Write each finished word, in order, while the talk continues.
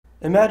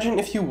Imagine,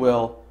 if you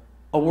will,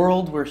 a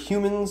world where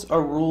humans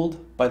are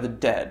ruled by the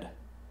dead.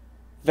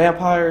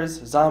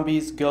 Vampires,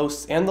 zombies,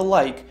 ghosts, and the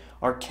like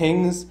are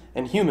kings,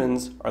 and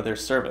humans are their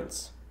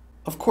servants.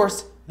 Of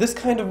course, this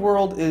kind of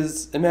world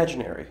is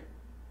imaginary,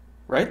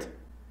 right?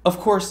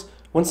 Of course,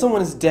 when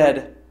someone is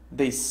dead,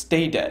 they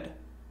stay dead.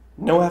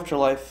 No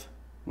afterlife,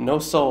 no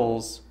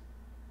souls,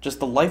 just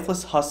the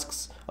lifeless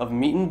husks of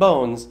meat and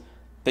bones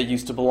that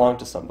used to belong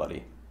to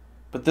somebody.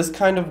 But this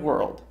kind of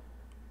world,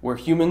 where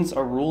humans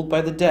are ruled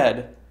by the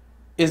dead,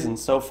 isn't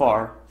so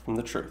far from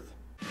the truth.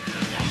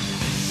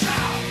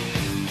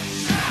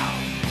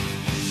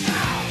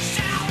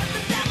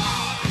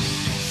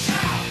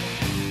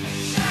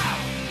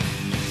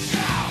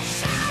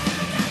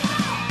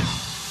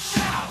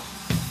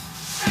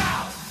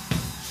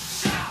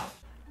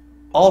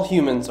 All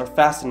humans are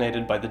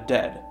fascinated by the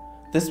dead.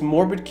 This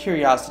morbid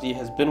curiosity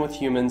has been with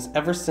humans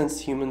ever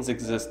since humans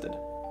existed.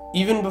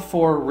 Even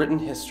before written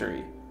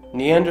history,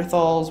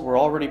 Neanderthals were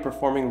already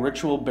performing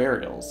ritual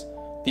burials.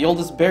 The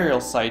oldest burial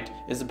site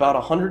is about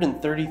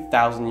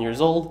 130,000 years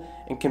old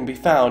and can be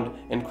found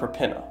in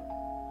Krapina.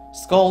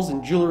 Skulls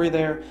and jewelry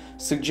there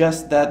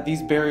suggest that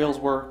these burials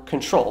were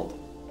controlled.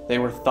 They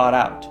were thought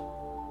out,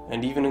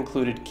 and even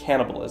included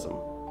cannibalism.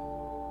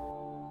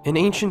 In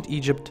ancient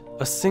Egypt,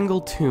 a single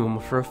tomb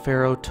for a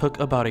pharaoh took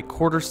about a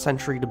quarter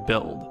century to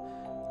build.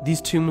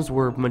 These tombs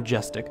were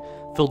majestic,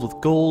 filled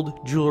with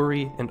gold,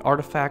 jewelry, and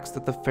artifacts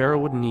that the pharaoh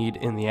would need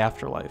in the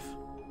afterlife.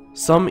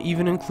 Some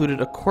even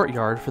included a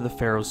courtyard for the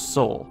pharaoh's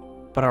soul,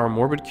 but our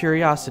morbid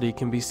curiosity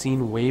can be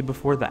seen way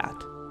before that.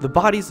 The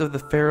bodies of the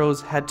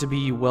pharaohs had to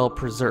be well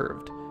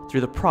preserved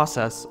through the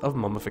process of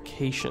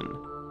mummification.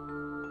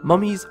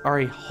 Mummies are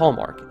a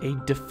hallmark, a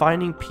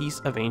defining piece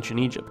of ancient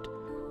Egypt.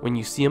 When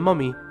you see a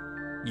mummy,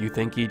 you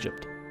think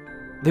Egypt.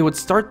 They would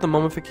start the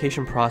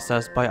mummification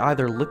process by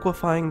either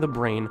liquefying the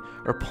brain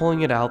or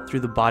pulling it out through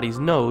the body's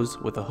nose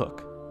with a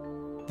hook.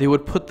 They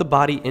would put the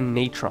body in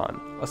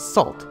natron, a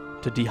salt,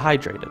 to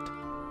dehydrate it.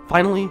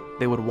 Finally,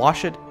 they would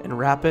wash it and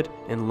wrap it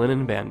in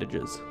linen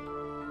bandages.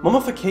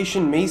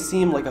 Mummification may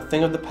seem like a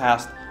thing of the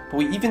past, but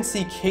we even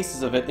see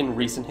cases of it in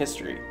recent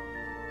history.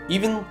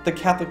 Even the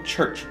Catholic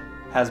Church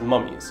has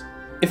mummies.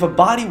 If a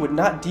body would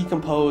not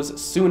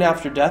decompose soon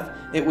after death,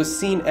 it was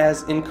seen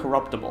as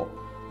incorruptible.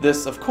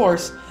 This, of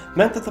course,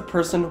 meant that the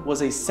person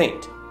was a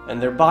saint,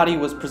 and their body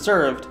was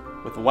preserved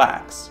with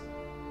wax.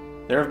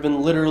 There have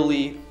been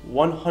literally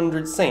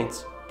 100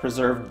 saints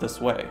preserved this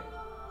way.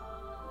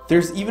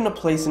 There's even a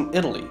place in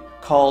Italy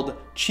called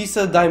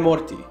Chiesa dei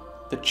Morti,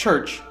 the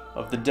Church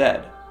of the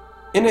Dead.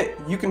 In it,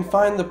 you can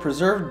find the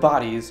preserved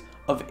bodies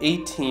of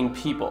 18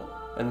 people,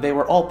 and they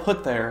were all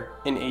put there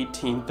in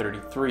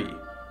 1833.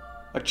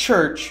 A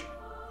church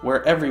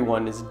where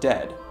everyone is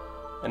dead,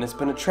 and it's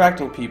been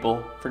attracting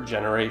people for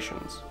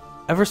generations.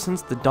 Ever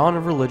since the dawn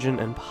of religion,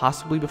 and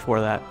possibly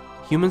before that,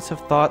 humans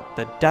have thought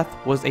that death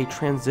was a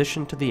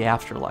transition to the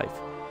afterlife.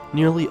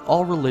 Nearly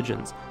all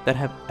religions that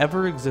have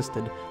ever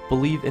existed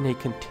believe in a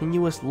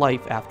continuous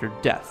life after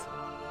death.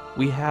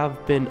 We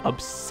have been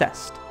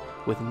obsessed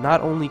with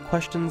not only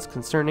questions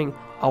concerning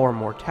our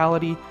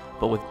mortality,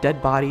 but with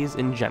dead bodies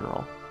in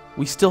general.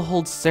 We still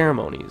hold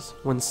ceremonies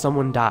when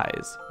someone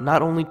dies,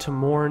 not only to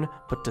mourn,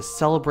 but to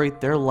celebrate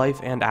their life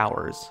and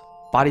ours.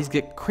 Bodies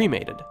get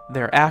cremated,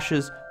 their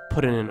ashes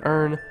put in an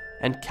urn,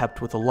 and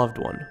kept with a loved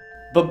one.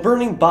 But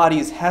burning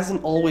bodies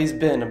hasn't always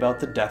been about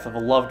the death of a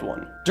loved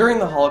one. During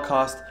the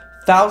Holocaust,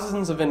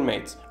 thousands of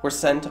inmates were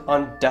sent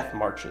on death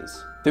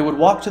marches. They would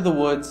walk to the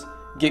woods,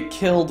 get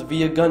killed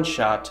via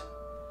gunshot,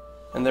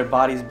 and their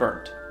bodies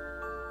burnt.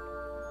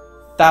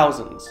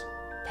 Thousands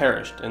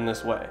perished in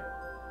this way.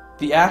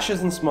 The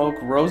ashes and smoke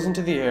rose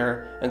into the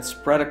air and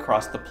spread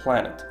across the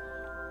planet.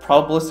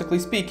 Probabilistically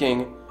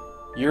speaking,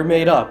 you're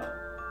made up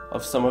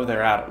of some of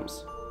their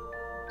atoms.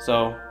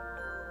 So,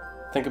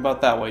 think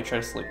about that while you try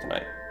to sleep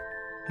tonight.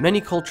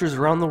 Many cultures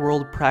around the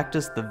world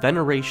practice the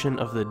veneration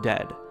of the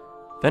dead.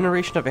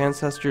 Veneration of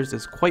ancestors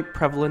is quite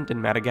prevalent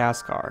in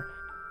Madagascar.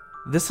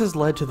 This has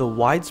led to the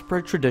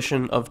widespread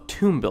tradition of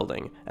tomb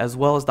building, as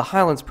well as the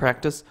Highlands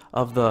practice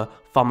of the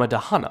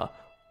Famadahana,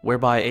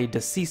 whereby a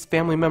deceased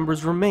family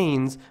member's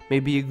remains may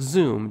be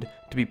exhumed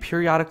to be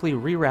periodically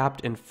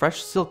rewrapped in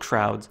fresh silk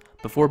shrouds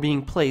before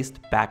being placed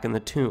back in the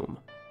tomb.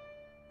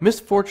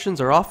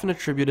 Misfortunes are often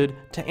attributed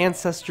to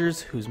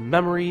ancestors whose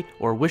memory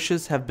or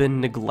wishes have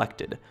been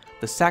neglected.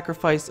 The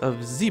sacrifice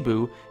of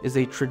zebu is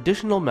a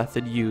traditional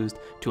method used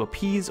to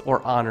appease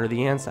or honor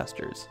the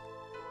ancestors.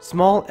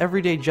 Small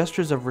everyday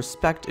gestures of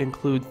respect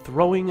include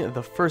throwing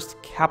the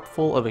first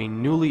capful of a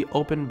newly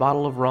opened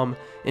bottle of rum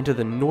into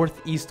the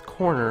northeast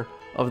corner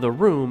of the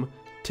room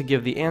to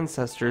give the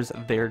ancestors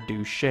their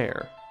due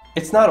share.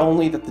 It's not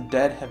only that the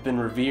dead have been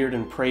revered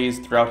and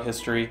praised throughout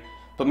history,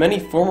 but many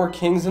former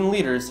kings and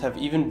leaders have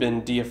even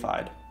been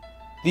deified.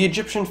 The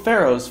Egyptian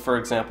pharaohs, for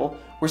example,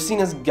 were seen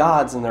as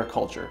gods in their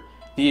culture.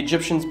 The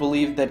Egyptians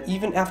believed that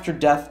even after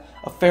death,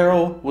 a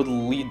pharaoh would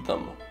lead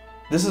them.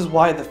 This is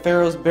why the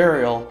pharaoh's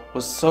burial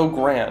was so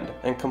grand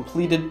and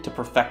completed to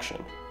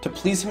perfection, to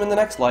please him in the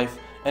next life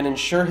and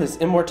ensure his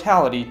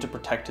immortality to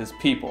protect his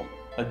people.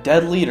 A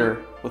dead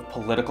leader with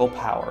political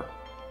power.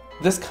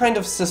 This kind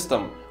of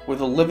system, where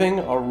the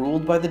living are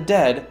ruled by the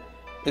dead,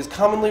 is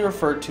commonly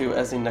referred to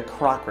as a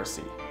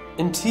necrocracy.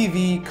 In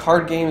TV,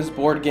 card games,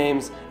 board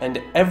games,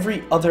 and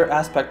every other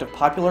aspect of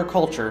popular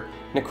culture,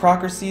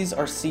 necrocracies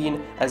are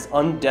seen as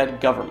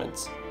undead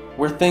governments,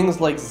 where things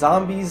like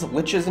zombies,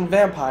 liches, and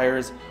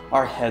vampires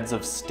are heads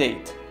of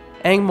state.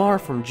 Angmar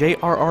from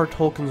J.R.R.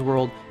 Tolkien's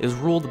world is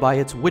ruled by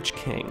its Witch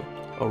King,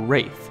 a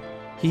wraith.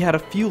 He had a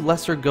few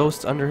lesser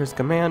ghosts under his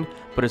command,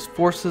 but his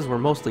forces were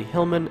mostly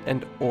hillmen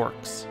and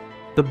orcs.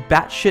 The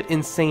batshit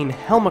insane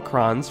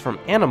Helmacrons from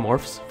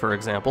Animorphs, for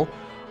example,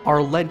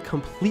 are led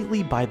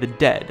completely by the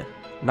dead.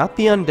 Not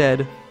the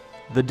undead,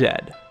 the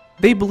dead.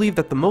 They believe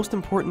that the most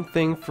important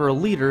thing for a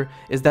leader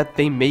is that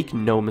they make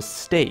no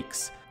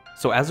mistakes.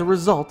 So as a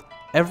result,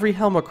 every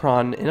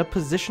Helmacron in a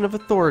position of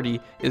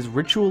authority is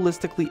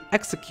ritualistically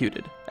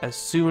executed as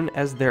soon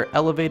as they're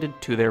elevated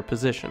to their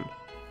position.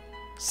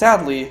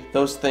 Sadly,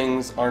 those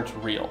things aren't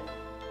real.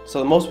 So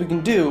the most we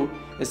can do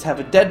is have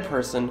a dead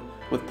person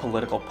with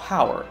political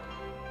power,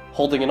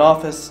 holding an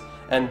office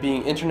and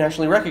being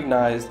internationally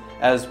recognized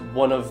as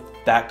one of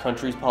that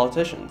country's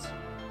politicians.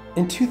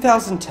 In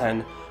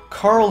 2010,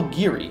 Carl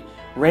Geary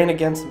ran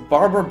against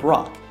Barbara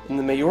Brock in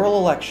the mayoral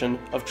election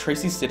of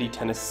Tracy City,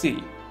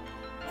 Tennessee.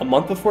 A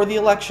month before the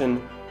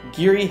election,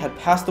 Geary had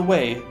passed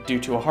away due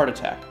to a heart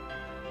attack.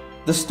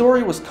 The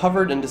story was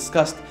covered and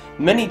discussed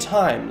many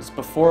times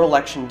before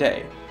Election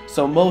Day,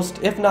 so most,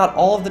 if not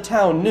all of the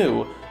town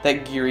knew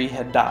that Geary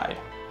had died.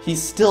 He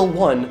still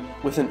won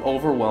with an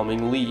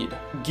overwhelming lead.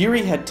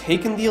 Geary had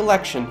taken the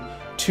election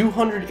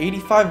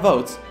 285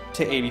 votes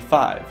to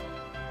 85.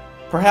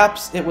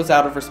 Perhaps it was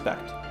out of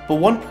respect, but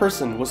one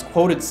person was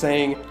quoted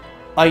saying,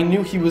 "I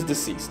knew he was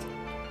deceased.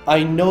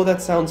 I know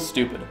that sounds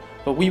stupid,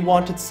 but we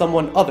wanted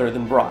someone other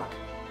than Brock."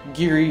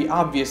 Geary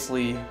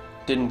obviously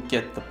didn't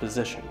get the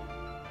position.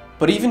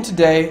 But even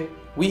today,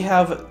 we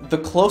have the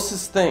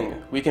closest thing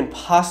we can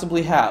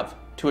possibly have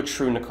to a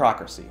true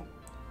necrocracy: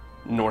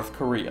 North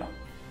Korea.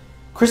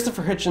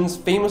 Christopher Hitchens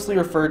famously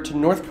referred to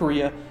North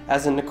Korea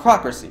as a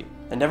necrocracy,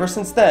 and ever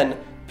since then,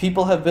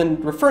 people have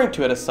been referring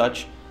to it as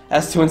such,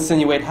 as to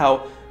insinuate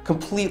how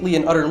completely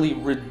and utterly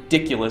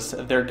ridiculous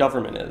their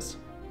government is.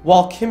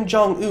 While Kim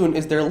Jong-un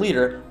is their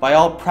leader by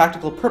all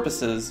practical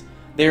purposes,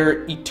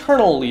 their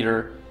eternal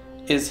leader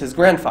is his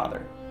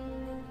grandfather,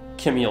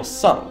 Kim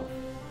Il-sung,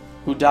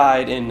 who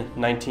died in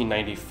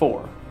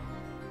 1994,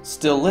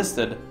 still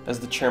listed as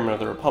the chairman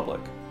of the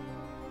republic.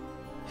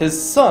 His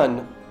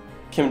son,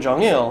 Kim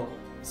Jong-il,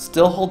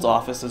 still holds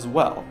office as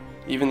well,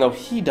 even though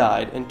he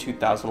died in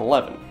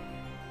 2011.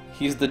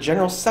 He's the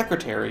general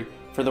secretary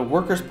for the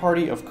Workers'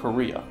 Party of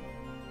Korea.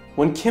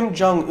 When Kim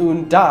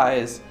Jong-un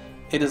dies,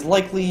 it is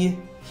likely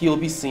he'll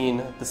be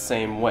seen the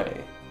same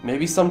way.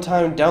 Maybe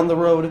sometime down the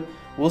road,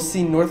 we'll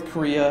see North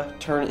Korea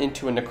turn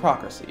into a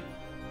necrocracy.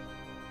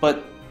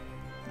 But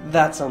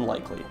that's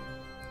unlikely.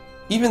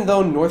 Even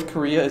though North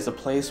Korea is a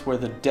place where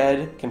the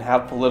dead can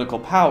have political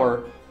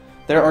power,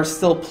 there are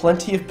still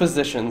plenty of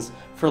positions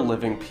for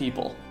living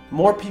people.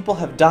 More people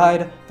have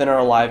died than are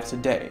alive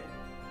today.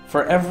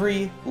 For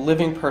every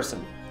living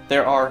person,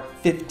 there are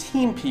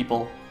 15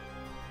 people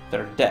that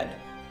are dead.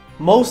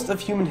 Most of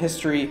human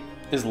history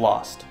is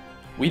lost.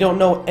 We don't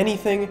know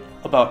anything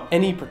about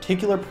any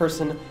particular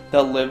person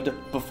that lived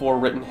before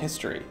written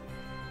history.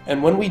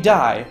 And when we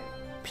die,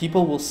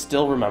 people will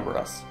still remember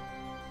us.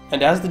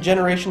 And as the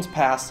generations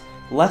pass,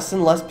 less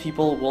and less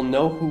people will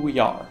know who we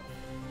are.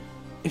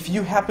 If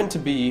you happen to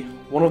be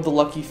one of the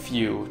lucky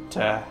few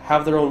to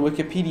have their own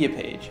Wikipedia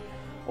page,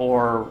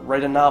 or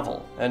write a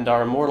novel and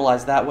are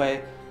immortalized that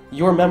way,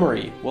 your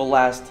memory will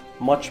last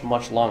much,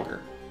 much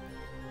longer.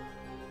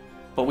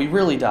 But we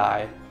really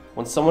die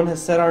when someone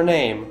has said our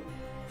name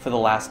for the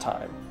last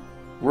time.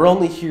 We're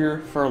only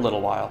here for a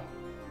little while.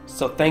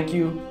 So thank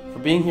you for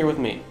being here with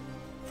me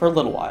for a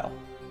little while.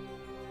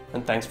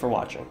 And thanks for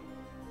watching.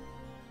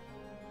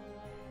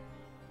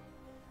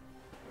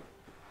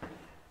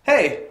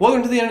 Hey,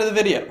 welcome to the end of the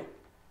video.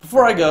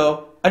 Before I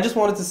go, I just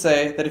wanted to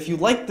say that if you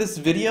liked this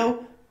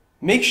video,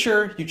 make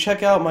sure you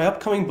check out my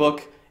upcoming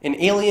book, An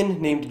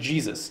Alien Named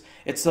Jesus.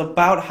 It's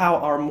about how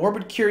our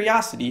morbid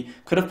curiosity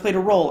could have played a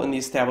role in the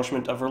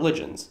establishment of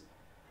religions.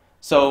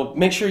 So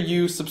make sure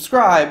you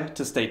subscribe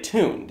to stay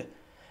tuned.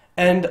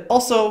 And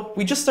also,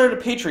 we just started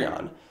a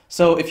Patreon.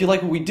 So if you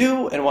like what we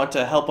do and want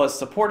to help us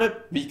support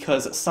it,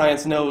 because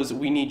science knows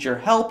we need your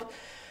help,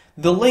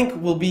 the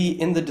link will be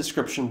in the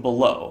description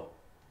below.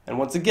 And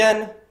once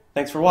again,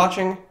 thanks for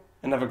watching,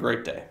 and have a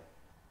great day.